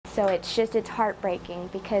So it's heartbreaking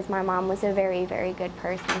because my mom was a very, very good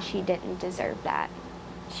person. She didn't deserve that.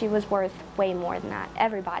 She was worth way more than that.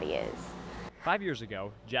 Everybody is. 5 years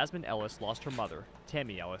ago, Jasmine Ellis lost her mother,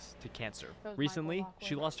 Tammy Ellis, to cancer. Recently,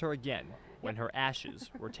 she lost her again when her ashes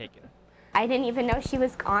were taken. I didn't even know she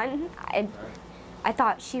was gone. I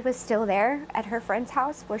thought she was still there at her friend's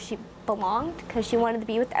house where she belonged because she wanted to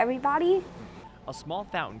be with everybody. A small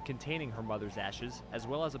fountain containing her mother's ashes, as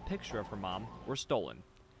well as a picture of her mom, were stolen.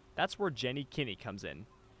 That's where Jenny Kinney comes in.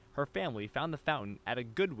 Her family found the fountain at a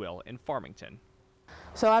Goodwill in Farmington.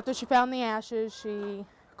 So after she found the ashes, she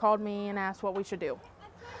called me and asked what we should do.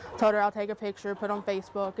 Told her I'll take a picture, put it on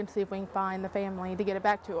Facebook, and see if we can find the family to get it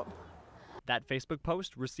back to them. That Facebook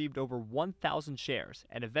post received over 1,000 shares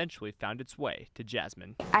and eventually found its way to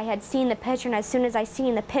Jasmine. I had seen the picture, and as soon as I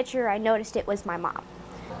seen the picture, I noticed it was my mom.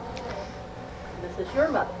 This is your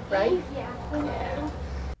mother, right? Yeah.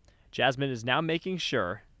 Jasmine is now making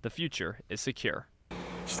sure the future is secure.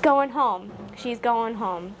 She's going home. She's going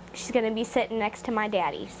home. She's going to be sitting next to my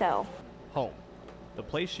daddy, so. Home, the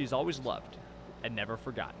place she's always loved and never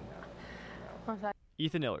forgotten.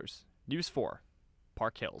 Ethan Illers, News 4,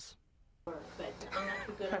 Park Hills. So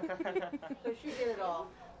she did it all.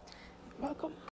 Welcome.